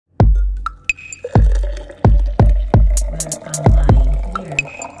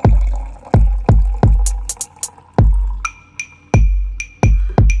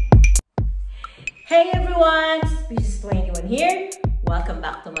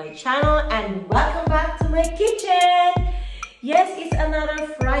my channel and welcome back to my kitchen. Yes, it's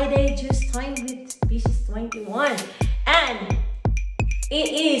another Friday juice time with Species 21 and it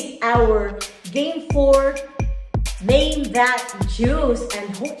is our game 4 Name That Juice,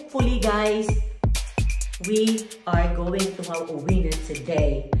 and hopefully guys we are going to have a winner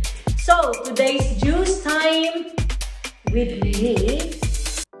today. So today's juice time with me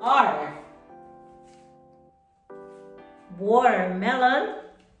are watermelon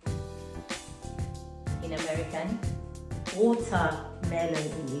in American, watermelon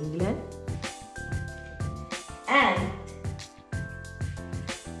in England, and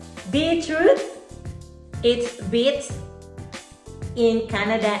beetroot. It's beets in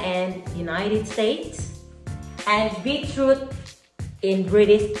Canada and United States, and beetroot in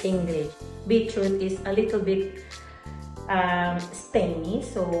British English. Beetroot is a little bit stainy,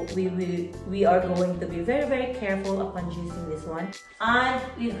 so we are going to be very careful upon juicing this one. And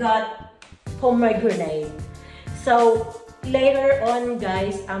we've got pomegranate. So later on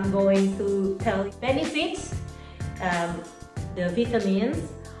guys, I'm going to tell you benefits, the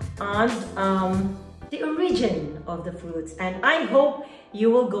vitamins, and the origin of the fruits. And I hope you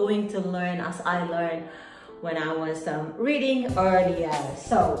will going to learn as I learned when I was reading earlier.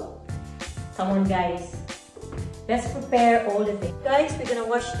 So come on guys, let's prepare all the things. Guys, we're gonna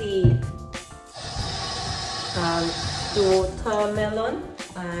wash the watermelon,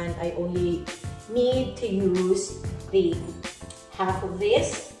 and I only need to use the half of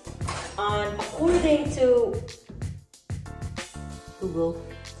this. And according to Google,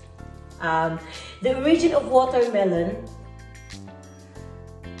 the origin of watermelon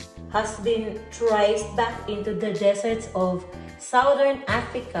has been traced back into the deserts of southern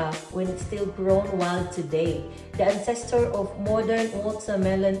Africa when it's still grown wild today. The ancestor of modern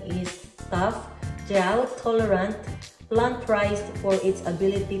watermelon is tough, drought-tolerant plant prized for its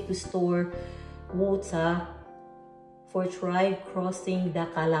ability to store water for tribe crossing the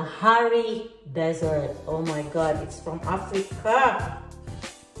Kalahari Desert. Oh my God, it's from Africa!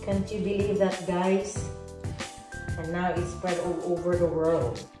 Can't you believe that guys? And now it's spread all over the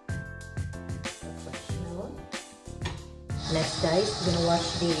world. Next guys, we're gonna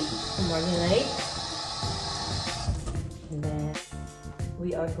wash the pomegranate. And then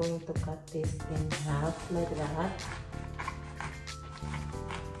we are going to cut this in half like that.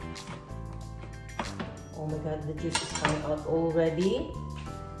 Oh my God, the juice is coming out already.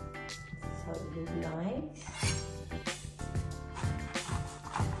 That's how it looks like.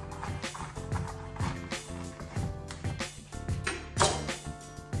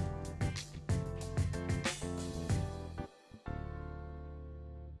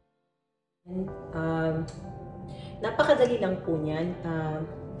 Napakadali lang po niyan.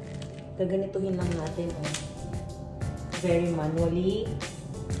 Gaganituhin lang natin very manually,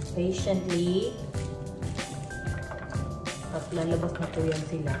 patiently, at lalabas na po yan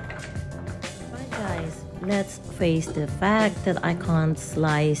sila. Alright guys, let's face the fact that I can't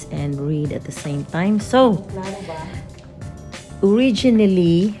slice and read at the same time. So,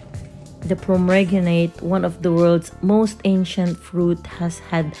 originally, the pomegranate, one of the world's most ancient fruit, has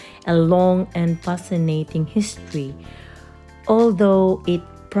had a long and fascinating history. Although it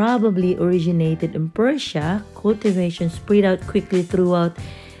probably originated in Persia, cultivation spread out quickly throughout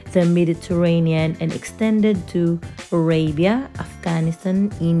the Mediterranean and extended to Arabia,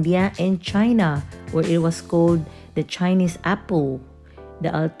 Afghanistan, India, and China, where it was called the Chinese apple, the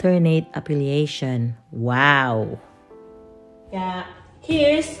alternate appellation. Wow! Yeah.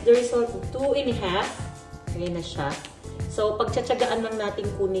 Here's the result of 2 1/2. Ayan na siya. So, pagtsatsagaan lang natin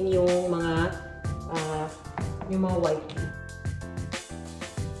kunin yung mga white.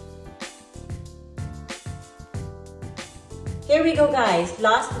 Here we go guys.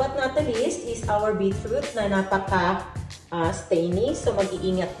 Last but not the least is our beetroot na napaka-stainy. So,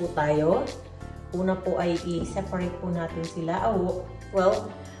 mag-iingat po tayo. Una po ay i-separate po natin sila.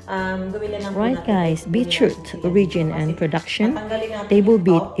 Right guys, beetroot origin and production. Table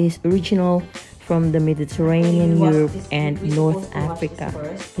beet is original from the Mediterranean, Europe, and North Africa.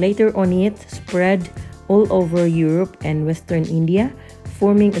 Later on it spread all over Europe and Western India,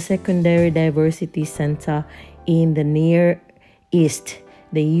 forming a secondary diversity center in the Near East.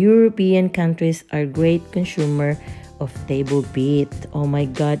 The European countries are great consumer of table beet. Oh my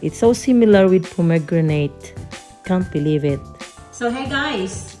God, it's so similar with pomegranate. Can't believe it. So hey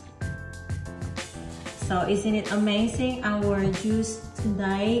guys, so isn't it amazing? Our juice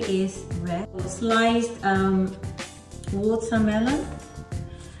today is red. Sliced watermelon,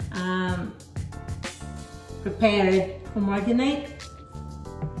 prepared pomegranate,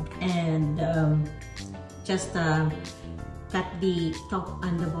 and just cut the top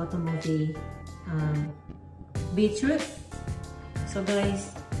and the bottom of the beetroot. So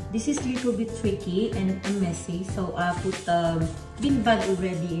guys, this is a little bit tricky and messy, so I put bean bag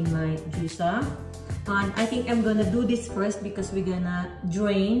already in my juicer. And I think I'm gonna do this first because we're gonna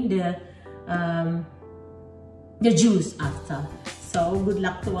drain the juice after. So good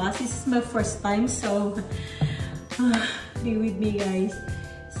luck to us. This is my first time, so be with me, guys.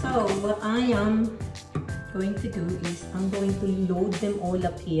 So what I am going to do is I'm going to load them all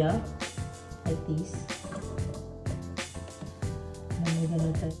up here like this.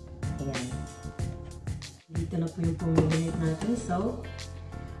 Ayan. Dito na po yung pomegranate natin. So,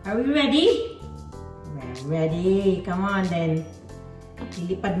 are we ready? We're ready. Come on then.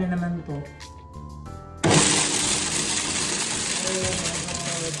 Ilipad na naman to. Oh my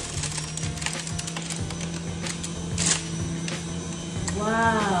God.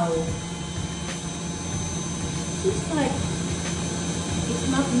 Wow. It's like it's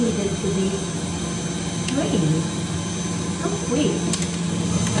not needed to be drained. How quick.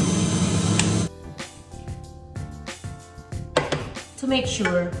 To make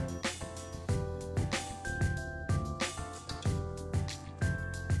sure.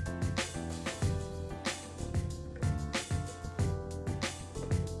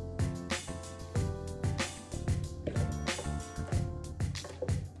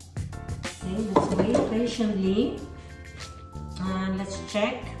 Okay, let's wait patiently. And let's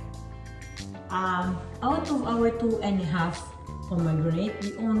check. Out of our 2.5 pomegranate,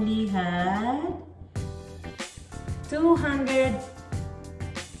 we only had 250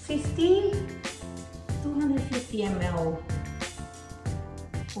 ml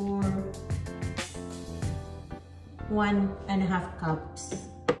or 1.5 cups.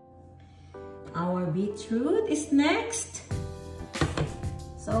 Our beetroot is next.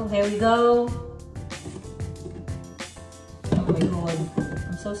 So here we go. Oh my God,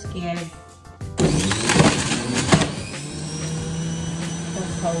 I'm so scared.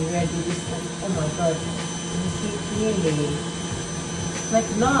 That's how ready this one. Oh my God, you see clearly. It's like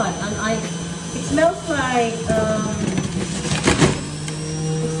blood, and it smells like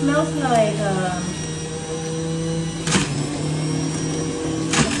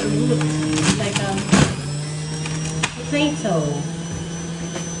like a potato.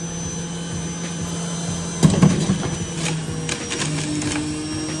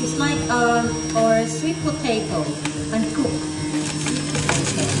 It's like or sweet potato uncooked.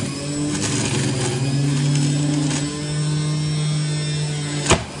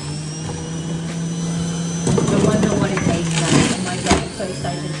 I wonder what it tastes like. Oh my God, I'm so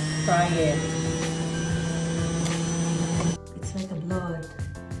excited to try it. It's like a blood.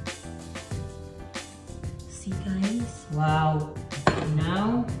 See, guys? Wow.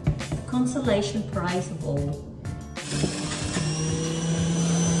 Now, the consolation prize of all.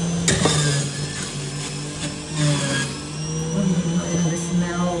 The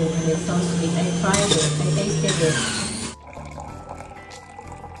smell, and it's so sweet. I tried it, I tasted it.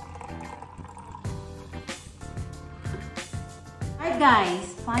 Alright guys,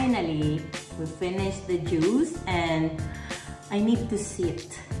 finally we finished the juice, and I need to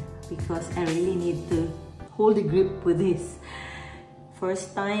sit because I really need to hold the grip with this.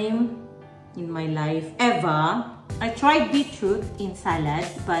 First time in my life ever. I tried beetroot in salad,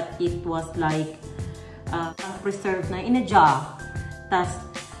 but it was like preserved na in a jar. Tas,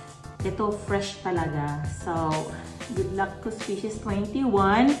 ito fresh talaga. So, good luck to species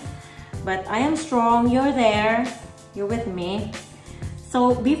 21. But I am strong. You're there. You're with me.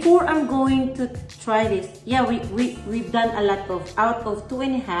 So, before I'm going to try this, yeah, we've done a lot of, out of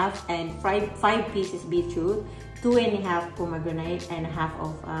 2.5 and 5 pieces beetroot, 2.5 pomegranate, and half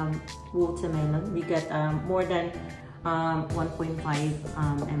of watermelon. We got more than 1.5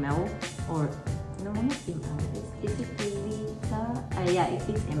 ml, or no, not ml. Is it liter? Yeah, it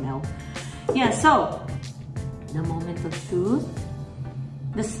is ml. Yeah, so the moment of truth.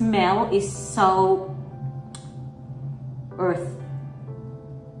 The smell is so earth,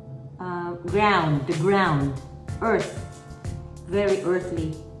 the ground, earth, very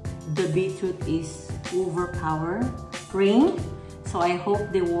earthly. The beetroot is overpowering, so I hope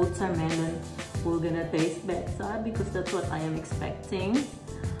the watermelon will gonna taste better because that's what I am expecting.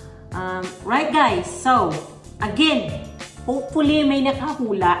 Right guys, so again, hopefully may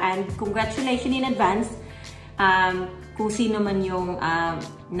nakahula, and congratulations in advance kung sino man yung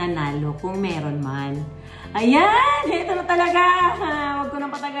nanalo, kung meron man. Ayan, ito na talaga. Huwag ko nang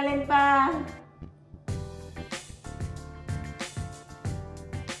patagalin pa.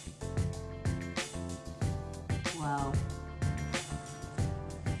 Wow.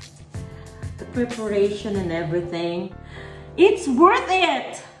 The preparation and everything. It's worth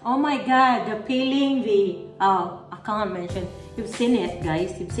it. Oh my God, the peeling, I can't mention. You've seen it,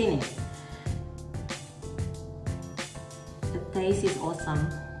 guys. You've seen it. The taste is awesome.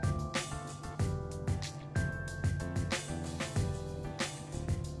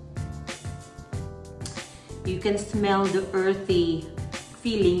 You can smell the earthy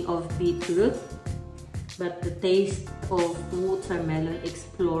feeling of beetroot, but the taste of watermelon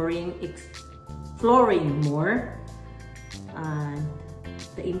exploring more, and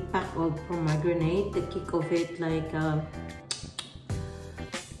the impact of pomegranate, the kick of it, like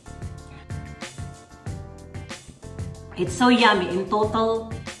it's so yummy. In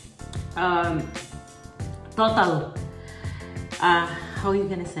total, how are you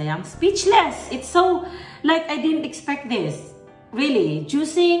gonna say? I'm speechless. It's so, like, I didn't expect this. Really,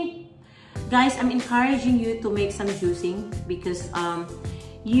 juicing, guys, I'm encouraging you to make some juicing because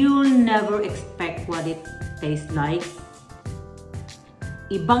you'll never expect what it tastes like.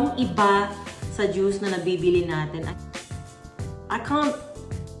 Ibang-iba sa juice na nabibili natin. I can't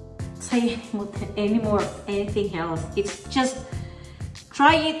say anymore anything else. It's just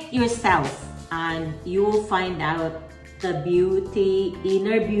try it yourself and you will find out the beauty,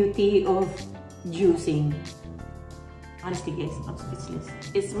 inner beauty of juicing. Honestly, guys, I'm speechless.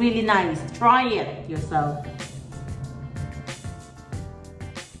 It's really nice. Try it yourself.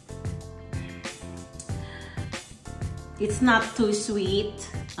 It's not too sweet.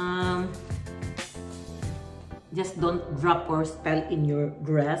 Just don't drop or spill in your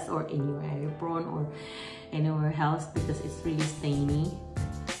dress or in your apron or anywhere else because it's really stainy.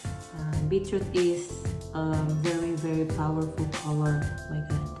 Beetroot is very, very powerful color. Oh my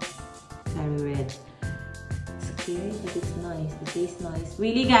God, very red. Scary, but it's nice. It tastes nice.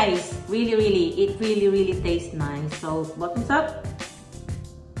 Really, guys, really, it really tastes nice. So bottoms up.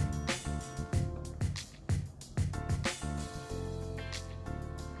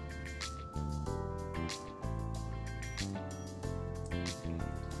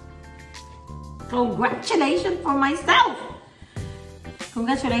 Congratulations for myself.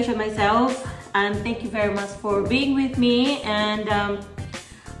 Congratulations myself, and thank you very much for being with me, and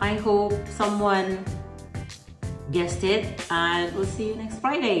I hope someone guessed it, and we'll see you next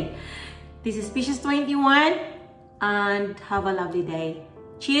Friday. This is Species 21, and have a lovely day.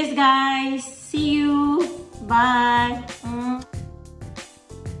 Cheers, guys. See you. Bye.